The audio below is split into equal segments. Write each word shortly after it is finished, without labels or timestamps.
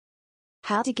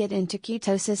how to get into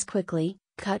ketosis quickly,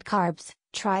 cut carbs,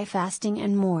 try fasting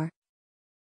and more.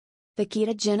 The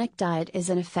ketogenic diet is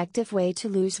an effective way to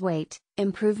lose weight,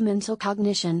 improve mental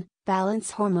cognition,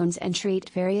 balance hormones and treat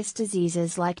various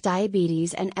diseases like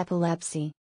diabetes and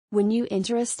epilepsy. When you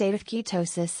enter a state of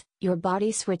ketosis, your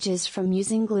body switches from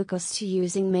using glucose to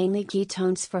using mainly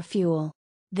ketones for fuel.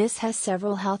 This has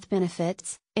several health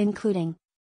benefits, including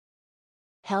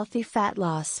healthy fat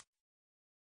loss,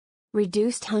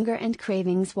 reduced hunger and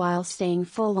cravings while staying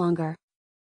full longer,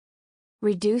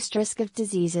 reduced risk of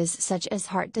diseases such as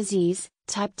heart disease,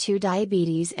 type 2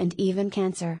 diabetes and even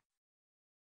cancer,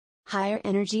 higher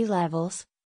energy levels,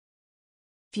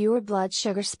 fewer blood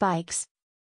sugar spikes,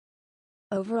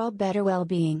 overall better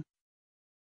well-being.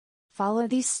 Follow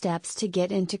these steps to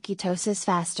get into ketosis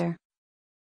faster.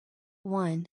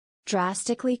 1.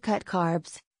 Drastically cut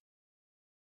carbs.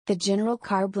 The general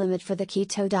carb limit for the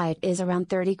keto diet is around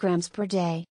 30 grams per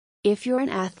day. If you're an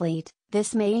athlete,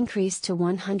 this may increase to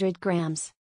 100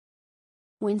 grams.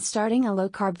 When starting a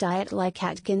low-carb diet like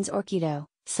Atkins or keto,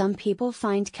 some people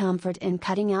find comfort in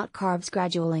cutting out carbs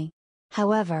gradually.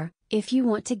 However, if you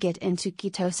want to get into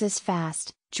ketosis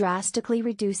fast, drastically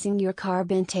reducing your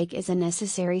carb intake is a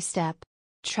necessary step.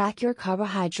 Track your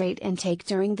carbohydrate intake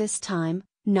during this time,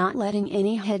 not letting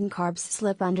any hidden carbs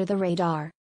slip under the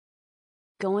radar.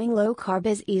 Going low carb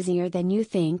is easier than you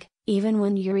think, even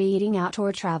when you're eating out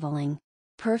or traveling.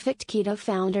 Perfect Keto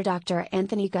founder Dr.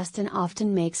 Anthony Gustin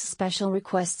often makes special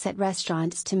requests at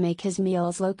restaurants to make his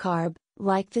meals low carb,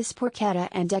 like this porchetta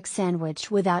and egg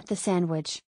sandwich without the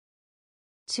sandwich.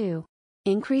 2.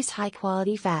 Increase high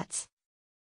quality fats.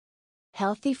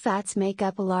 Healthy fats make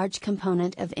up a large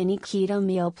component of any keto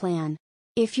meal plan.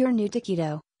 If you're new to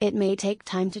keto, it may take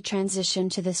time to transition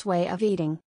to this way of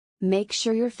eating. Make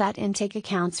sure your fat intake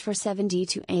accounts for 70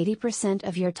 to 80%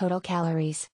 of your total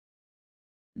calories.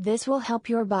 This will help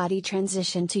your body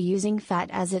transition to using fat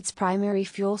as its primary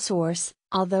fuel source,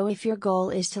 although if your goal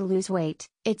is to lose weight,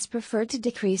 it's preferred to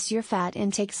decrease your fat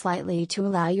intake slightly to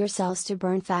allow your cells to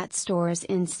burn fat stores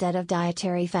instead of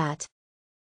dietary fat.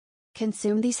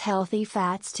 Consume these healthy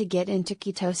fats to get into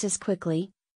ketosis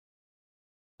quickly.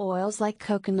 Oils like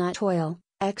coconut oil,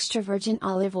 extra virgin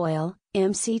olive oil,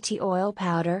 MCT oil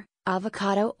powder,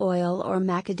 avocado oil or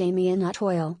macadamia nut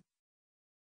oil.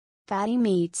 Fatty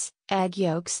meats, egg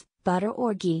yolks, butter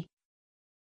or ghee.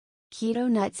 Keto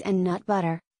nuts and nut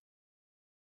butter.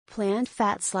 Plant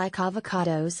fats like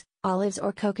avocados, olives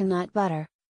or coconut butter.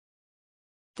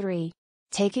 3.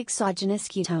 Take exogenous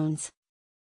ketones.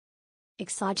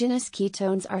 Exogenous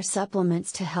ketones are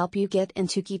supplements to help you get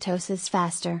into ketosis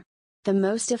faster. The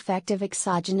most effective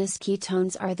exogenous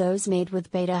ketones are those made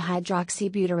with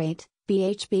beta-hydroxybutyrate,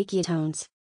 BHB ketones.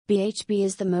 BHB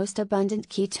is the most abundant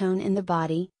ketone in the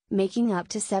body, making up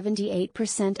to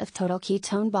 78% of total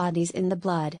ketone bodies in the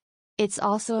blood. It's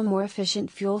also a more efficient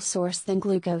fuel source than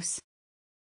glucose.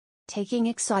 Taking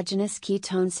exogenous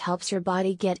ketones helps your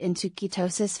body get into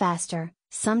ketosis faster,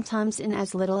 sometimes in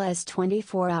as little as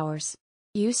 24 hours.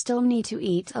 You still need to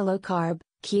eat a low-carb,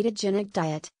 ketogenic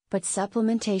diet, but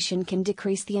supplementation can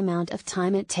decrease the amount of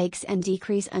time it takes and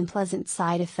decrease unpleasant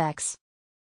side effects.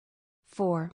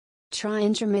 4. Try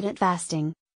intermittent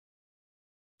fasting.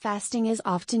 Fasting is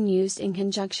often used in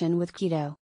conjunction with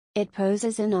keto. It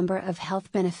poses a number of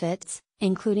health benefits,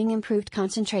 including improved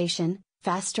concentration,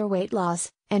 faster weight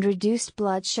loss, and reduced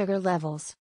blood sugar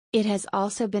levels. It has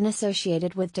also been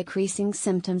associated with decreasing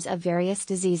symptoms of various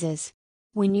diseases.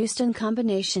 When used in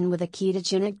combination with a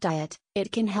ketogenic diet,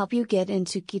 it can help you get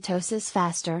into ketosis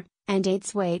faster, and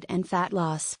aids weight and fat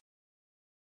loss.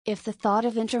 If the thought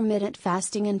of intermittent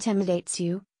fasting intimidates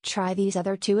you, try these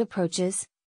other 2 approaches.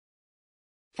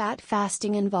 Fat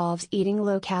fasting involves eating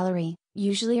low-calorie,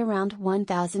 usually around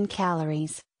 1,000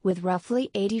 calories, with roughly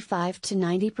 85 to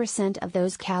 90% of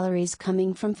those calories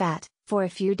coming from fat, for a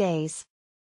few days.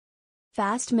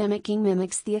 Fast mimicking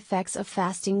mimics the effects of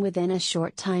fasting within a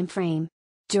short time frame.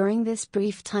 During this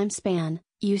brief time span,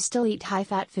 you still eat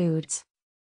high-fat foods.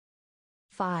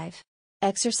 5.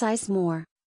 Exercise more.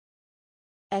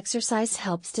 Exercise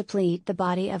helps deplete the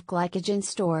body of glycogen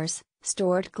stores,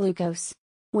 stored glucose.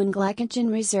 When glycogen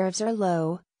reserves are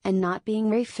low, and not being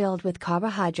refilled with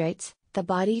carbohydrates, the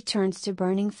body turns to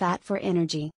burning fat for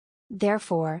energy.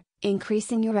 Therefore,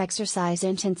 increasing your exercise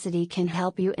intensity can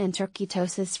help you enter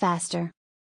ketosis faster.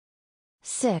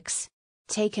 6.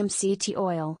 Take MCT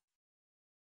oil.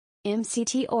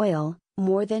 MCT oil,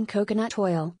 more than coconut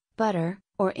oil, butter,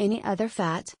 or any other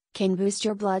fat, can boost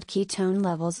your blood ketone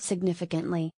levels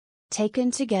significantly. Taken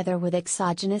together with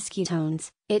exogenous ketones,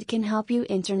 it can help you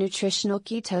enter nutritional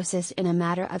ketosis in a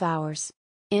matter of hours.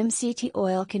 MCT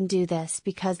oil can do this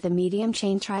because the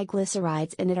medium-chain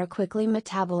triglycerides in it are quickly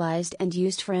metabolized and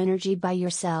used for energy by your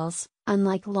cells,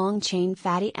 unlike long-chain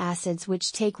fatty acids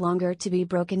which take longer to be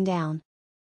broken down.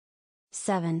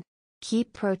 7.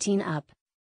 Keep protein up.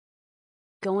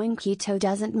 Going keto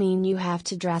doesn't mean you have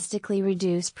to drastically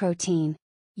reduce protein.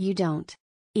 You don't.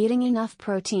 Eating enough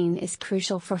protein is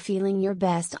crucial for feeling your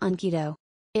best on keto.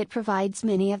 It provides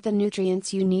many of the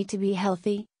nutrients you need to be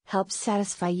healthy, helps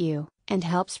satisfy you, and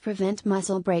helps prevent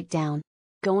muscle breakdown.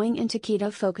 Going into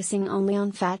keto focusing only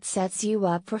on fat sets you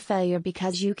up for failure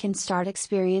because you can start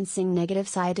experiencing negative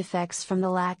side effects from the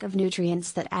lack of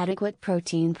nutrients that adequate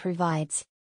protein provides.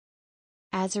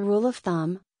 As a rule of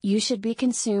thumb, you should be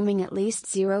consuming at least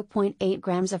 0.8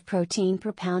 grams of protein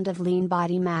per pound of lean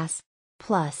body mass.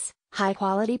 Plus,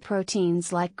 high-quality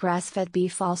proteins like grass-fed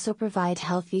beef also provide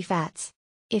healthy fats.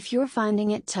 If you're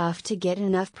finding it tough to get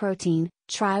enough protein,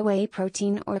 try whey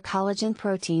protein or collagen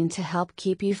protein to help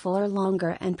keep you fuller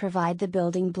longer and provide the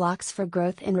building blocks for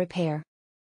growth and repair.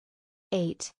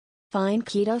 8. Find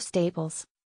keto staples.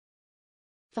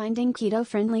 Finding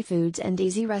keto-friendly foods and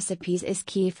easy recipes is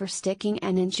key for sticking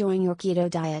and enjoying your keto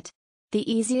diet. The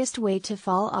easiest way to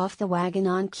fall off the wagon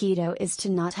on keto is to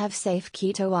not have safe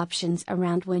keto options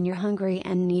around when you're hungry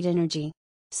and need energy.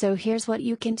 So here's what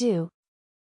you can do.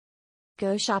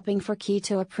 Go shopping for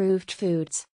keto-approved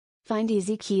foods. Find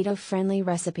easy keto-friendly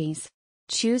recipes.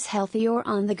 Choose healthy or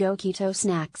on-the-go keto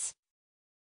snacks.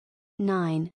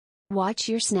 9. Watch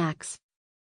your snacks.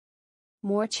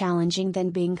 More challenging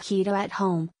than being keto at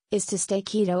home, is to stay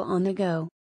keto on the go.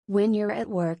 When you're at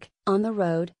work, on the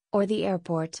road, or the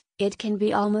airport, it can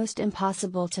be almost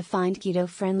impossible to find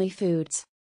keto-friendly foods.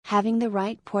 Having the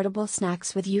right portable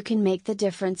snacks with you can make the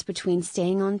difference between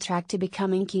staying on track to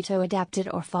becoming keto-adapted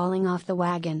or falling off the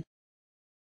wagon.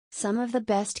 Some of the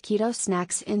best keto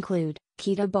snacks include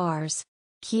keto bars,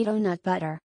 keto nut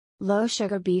butter,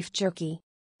 low-sugar beef jerky,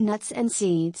 nuts and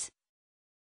seeds.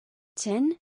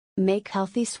 10. Make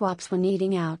healthy swaps when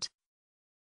eating out.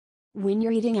 When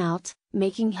you're eating out,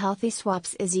 making healthy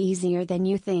swaps is easier than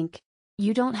you think.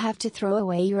 You don't have to throw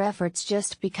away your efforts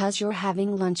just because you're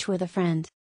having lunch with a friend.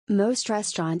 Most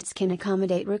restaurants can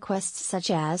accommodate requests such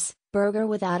as burger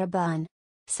without a bun,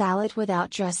 salad without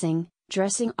dressing.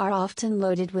 Dressing are often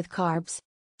loaded with carbs,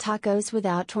 tacos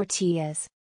without tortillas,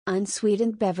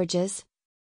 unsweetened beverages.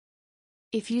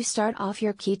 If you start off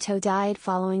your keto diet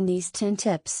following these 10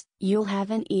 tips, you'll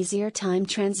have an easier time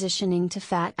transitioning to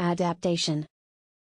fat adaptation.